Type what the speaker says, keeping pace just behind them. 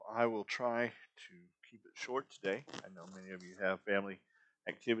I will try to keep it short today. I know many of you have family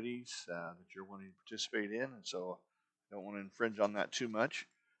activities that you're wanting to participate in, and so I don't want to infringe on that too much.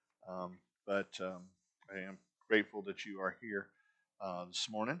 But I am grateful that you are here this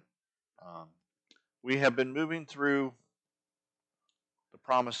morning. Um, we have been moving through the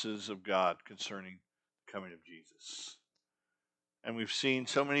promises of God concerning the coming of Jesus. And we've seen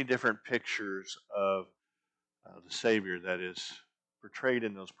so many different pictures of the Savior that is portrayed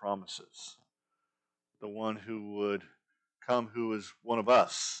in those promises. The one who would come who is one of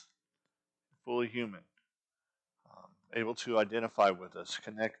us, fully human, able to identify with us,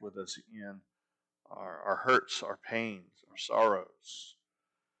 connect with us in our hurts, our pains, our sorrows,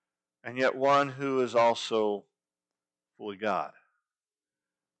 and yet one who is also fully God,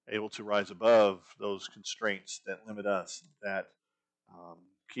 able to rise above those constraints that limit us, that um,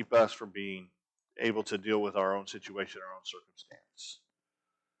 keep us from being able to deal with our own situation, our own circumstance.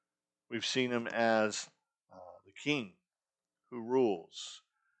 We've seen him as the king who rules,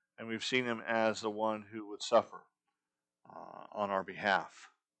 and we've seen him as the one who would suffer on our behalf.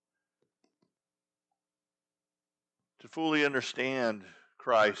 To fully understand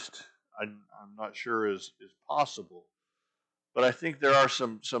Christ, I'm not sure is possible, but I think there are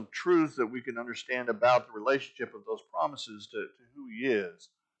some truths that we can understand about the relationship of those promises to who he is.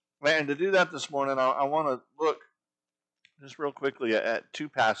 And to do that this morning, I want to look just real quickly at two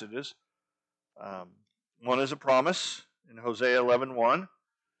passages. Um, one is a promise in Hosea 11:1,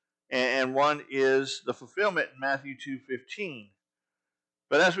 and one is the fulfillment in Matthew 2:15.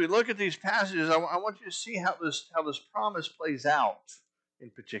 But as we look at these passages, I want you to see how this promise plays out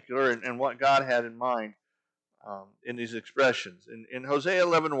in particular, and what God had in mind in these expressions. In Hosea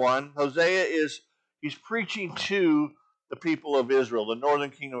 11:1, he's preaching to the people of Israel, the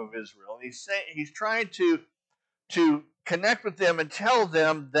northern kingdom of Israel, and he's trying to connect with them and tell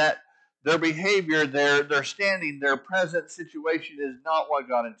them that their behavior, their standing, their present situation is not what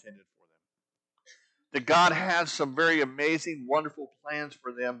God intended for them. That God has some very amazing, wonderful plans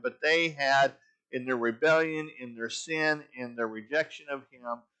for them, but they had, in their rebellion, in their sin, in their rejection of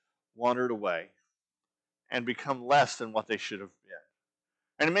him, wandered away and become less than what they should have been.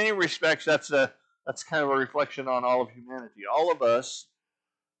 And in many respects, that's kind of a reflection on all of humanity. All of us,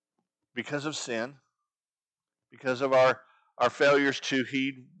 because of sin, because of our failures to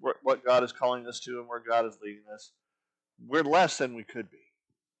heed what God is calling us to and where God is leading us, we're less than we could be.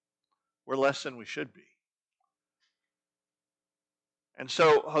 We're less than we should be. And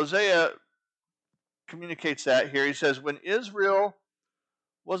so Hosea communicates that here. He says, when Israel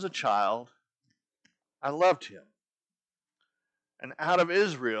was a child, I loved him. And out of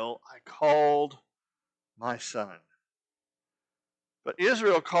Israel I called my son. But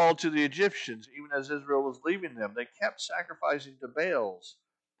Israel called to the Egyptians, even as Israel was leaving them. They kept sacrificing to Baals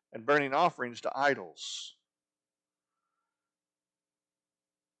and burning offerings to idols.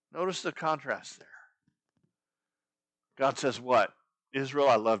 Notice the contrast there. God says what? Israel,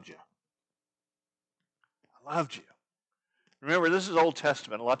 I loved you. I loved you. Remember, this is Old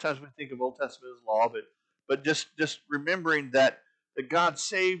Testament. A lot of times we think of Old Testament as law, but just remembering that God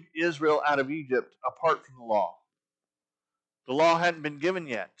saved Israel out of Egypt apart from the law. The law hadn't been given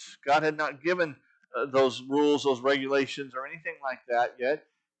yet. God had not given those rules, those regulations, or anything like that yet.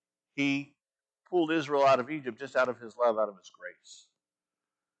 He pulled Israel out of Egypt just out of his love, out of his grace.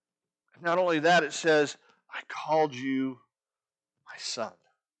 Not only that, it says, I called you my son.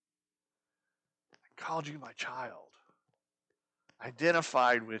 I called you my child.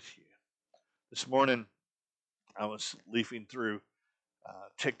 Identified with you. This morning, I was leafing through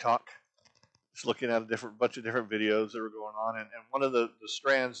TikTok, just looking at a bunch of different videos that were going on, and one of the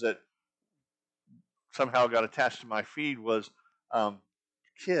strands that somehow got attached to my feed was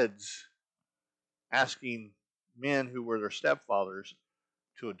kids asking men who were their stepfathers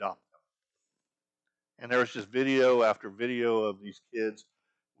to adopt them. And there was just video after video of these kids,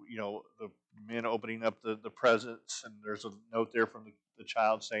 the men opening up the presents, and there's a note there from the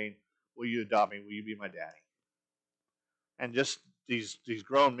child saying, will you adopt me? Will you be my daddy? And just these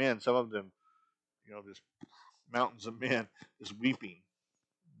grown men, some of them, just mountains of men, just weeping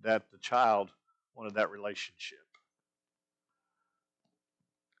that the child wanted that relationship.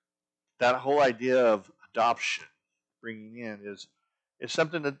 That whole idea of adoption, bringing in, is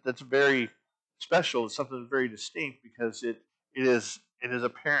something that's very special. It's something that's very distinct because it is a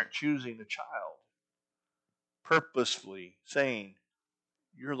parent choosing a child, purposefully saying,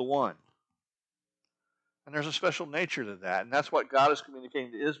 you're the one. And there's a special nature to that, and that's what God is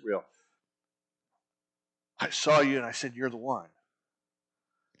communicating to Israel. I saw you and I said, you're the one.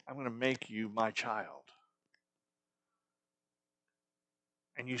 I'm going to make you my child.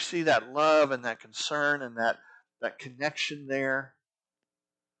 And you see that love and that concern and that connection there.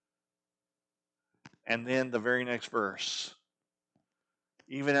 And then the very next verse,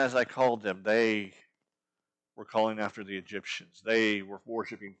 even as I called them, they were calling after the Egyptians. They were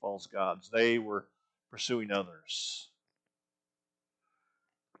worshiping false gods. They were pursuing others.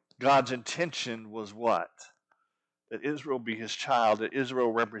 God's intention was what? That Israel be his child, that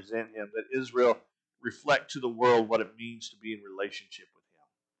Israel represent him, that Israel reflect to the world what it means to be in relationship with him.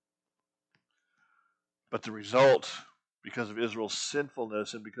 But the result, because of Israel's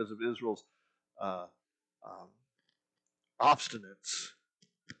sinfulness and because of Israel's obstinance,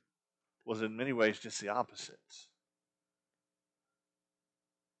 was in many ways just the opposite.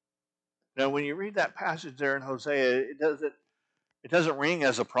 Now, when you read that passage there in Hosea, it doesn't ring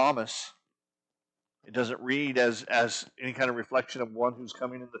as a promise. It doesn't read as any kind of reflection of one who's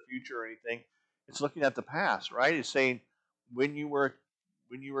coming in the future or anything. It's looking at the past, right? It's saying, when you were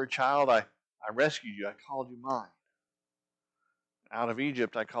a child, I rescued you. I called you mine. Out of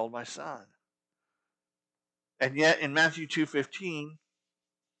Egypt, I called my son. And yet, in Matthew 2:15,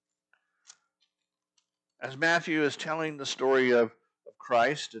 as Matthew is telling the story of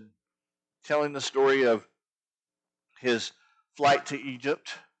Christ and telling the story of his flight to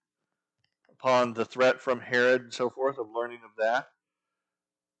Egypt upon the threat from Herod and so forth, of learning of that,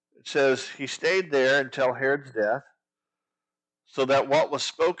 it says, he stayed there until Herod's death, so that what was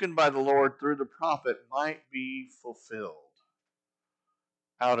spoken by the Lord through the prophet might be fulfilled.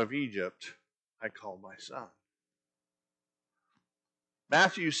 Out of Egypt I called my son.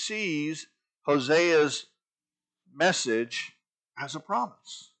 Matthew sees Hosea's message as a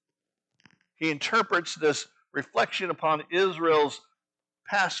promise. He interprets this reflection upon Israel's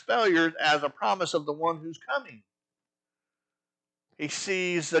past failures as a promise of the one who's coming. He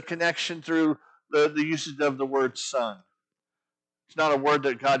sees the connection through the usage of the word son. It's not a word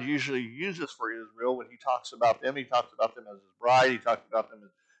that God usually uses for Israel when he talks about them. He talks about them as his bride. He talks about them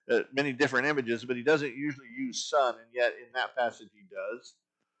as many different images, but he doesn't usually use son, and yet in that passage he does.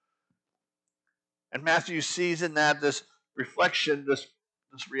 And Matthew sees in that this reflection, this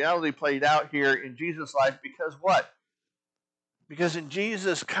reality played out here in Jesus' life, because what? Because in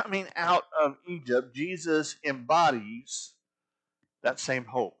Jesus coming out of Egypt, Jesus embodies that same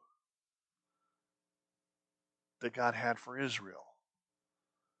hope that God had for Israel.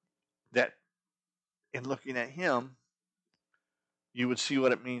 That in looking at him, you would see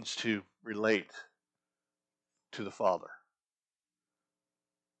what it means to relate to the Father,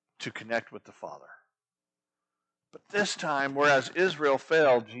 to connect with the Father. But this time, whereas Israel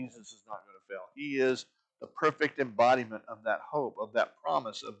failed, Jesus is not going to fail. He is the perfect embodiment of that hope, of that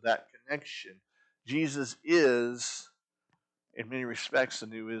promise, of that connection. Jesus is, in many respects, the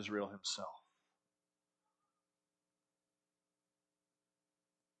new Israel himself.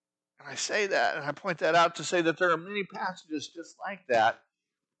 And I say that, and I point that out to say that there are many passages just like that.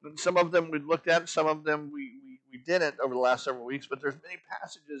 And some of them we looked at, some of them we didn't over the last several weeks, but there's many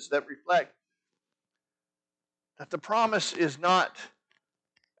passages that reflect that the promise is not,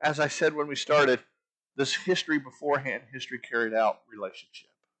 as I said when we started, this history beforehand, history carried out relationship.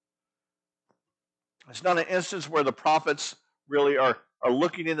 It's not an instance where the prophets really are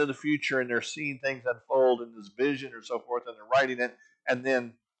looking into the future and they're seeing things unfold in this vision or so forth, and they're writing it, and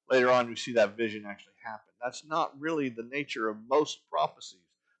then later on we see that vision actually happen. That's not really the nature of most prophecies.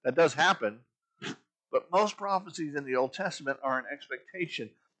 That does happen, but most prophecies in the Old Testament are an expectation,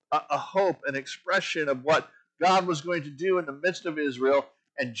 a hope, an expression of what God was going to do in the midst of Israel,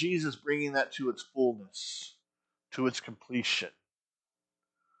 and Jesus bringing that to its fullness, to its completion,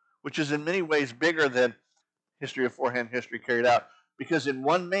 which is in many ways bigger than history beforehand, history carried out, because in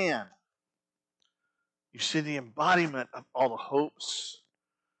one man, you see the embodiment of all the hopes,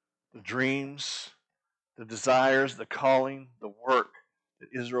 the dreams, the desires, the calling, the work that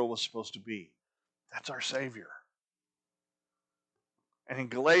Israel was supposed to be. That's our Savior. And in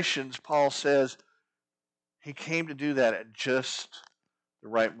Galatians, Paul says he came to do that at just the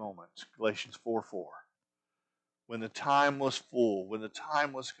right moment. Galatians 4:4. When the time was full, when the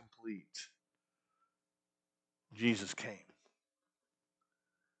time was complete, Jesus came.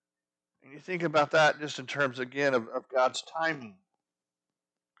 And you think about that just in terms, again, of God's timing.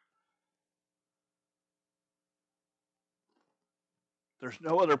 There's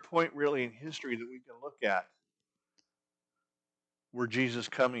no other point really in history that we can look at where Jesus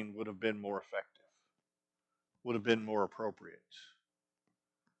coming would have been more effective, would have been more appropriate.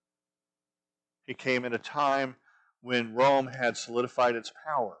 He came at a time when Rome had solidified its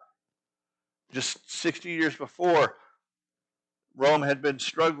power. Just 60 years before, Rome had been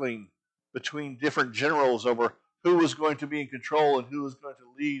struggling between different generals over who was going to be in control and who was going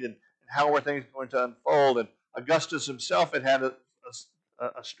to lead and how were things going to unfold. And Augustus himself had a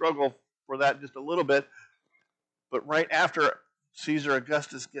struggle for that just a little bit. But right after Caesar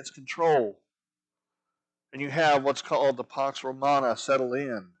Augustus gets control, and you have what's called the Pax Romana settle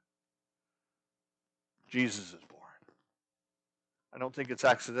in, Jesus is born. I don't think it's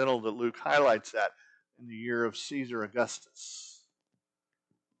accidental that Luke highlights that in the year of Caesar Augustus.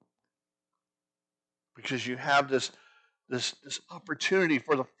 Because you have this opportunity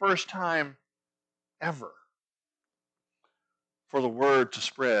for the first time ever for the word to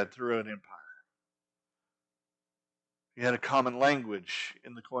spread through an empire. You had a common language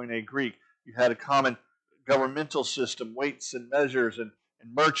in the Koine Greek. You had a common governmental system, weights and measures, and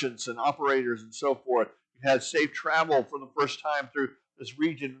merchants and operators and so forth. You had safe travel for the first time through this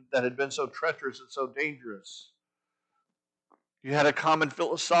region that had been so treacherous and so dangerous. You had a common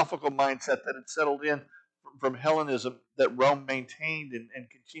philosophical mindset that had settled in from Hellenism that Rome maintained and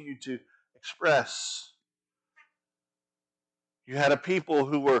continued to express. You had a people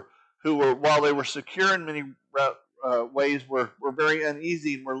who were while they were secure in many ways, were very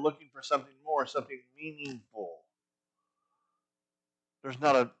uneasy and were looking for something more, something meaningful. There's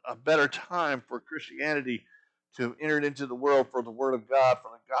not a better time for Christianity to have entered into the world for the Word of God,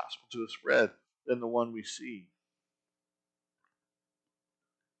 for the gospel to have spread, than the one we see.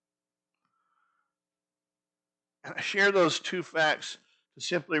 And I share those two facts to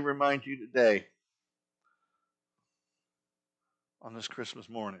simply remind you today, on this Christmas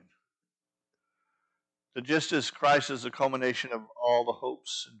morning, that just as Christ is the culmination of all the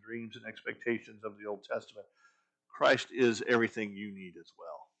hopes and dreams and expectations of the Old Testament, Christ is everything you need as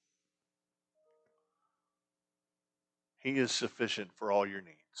well. He is sufficient for all your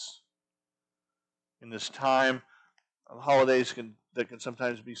needs. In this time of holidays that can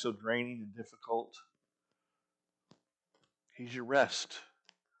sometimes be so draining and difficult, He's your rest.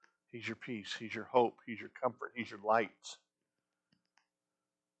 He's your peace. He's your hope. He's your comfort. He's your light.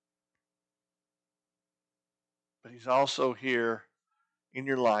 But He's also here in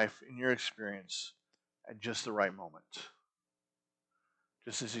your life, in your experience, at just the right moment.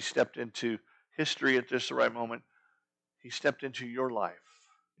 Just as He stepped into history at just the right moment, He stepped into your life,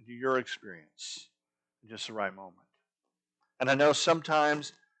 into your experience, at just the right moment. And I know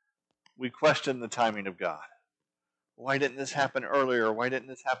sometimes we question the timing of God. Why didn't this happen earlier? Or why didn't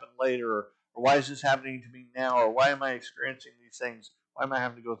this happen later? Or why is this happening to me now? Or why am I experiencing these things? Why am I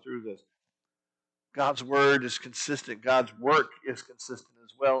having to go through this? God's word is consistent. God's work is consistent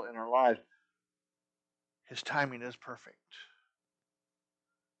as well in our lives. His timing is perfect.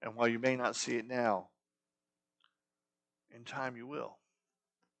 And while you may not see it now, in time you will.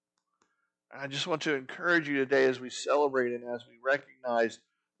 And I just want to encourage you today as we celebrate and as we recognize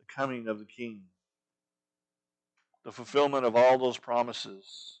the coming of the King, the fulfillment of all those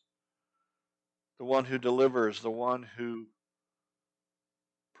promises, the one who delivers, the one who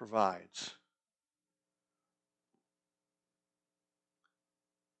provides.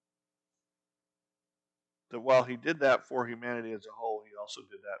 That while He did that for humanity as a whole, He also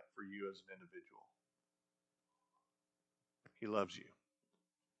did that for you as an individual. He loves you.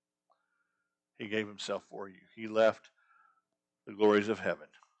 He gave Himself for you. He left the glories of heaven,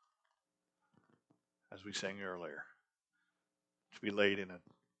 as we sang earlier, to be laid in a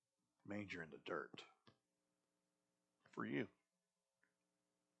manger in the dirt for you.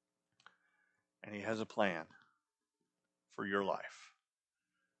 And He has a plan for your life.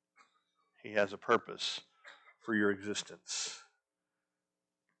 He has a purpose for your existence.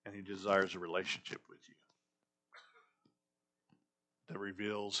 And He desires a relationship with you that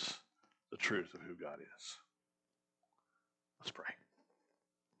reveals the truth of who God is. Let's pray.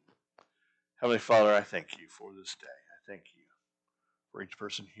 Heavenly Father, I thank You for this day. I thank You for each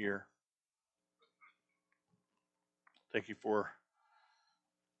person here. Thank You for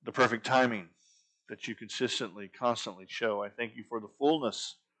the perfect timing that You consistently, constantly show. I thank You for the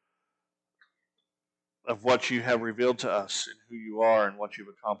fullness of what You have revealed to us and who You are and what You've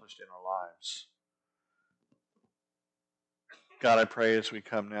accomplished in our lives. God, I pray as we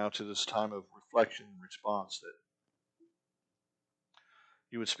come now to this time of reflection and response that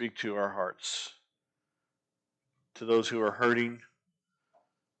You would speak to our hearts. To those who are hurting,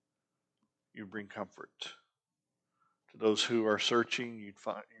 You bring comfort. To those who are searching, You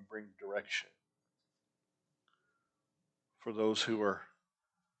bring direction. For those who are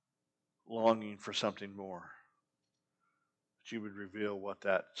longing for something more, that You would reveal what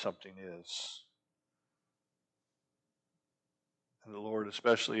that something is. And the Lord,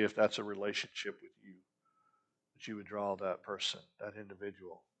 especially if that's a relationship with You, that You would draw that person, that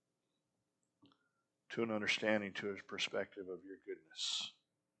individual, to an understanding, to a perspective of your goodness.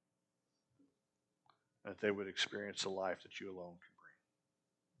 That they would experience the life that you alone can bring.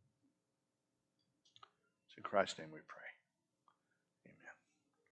 It's in Christ's name we pray.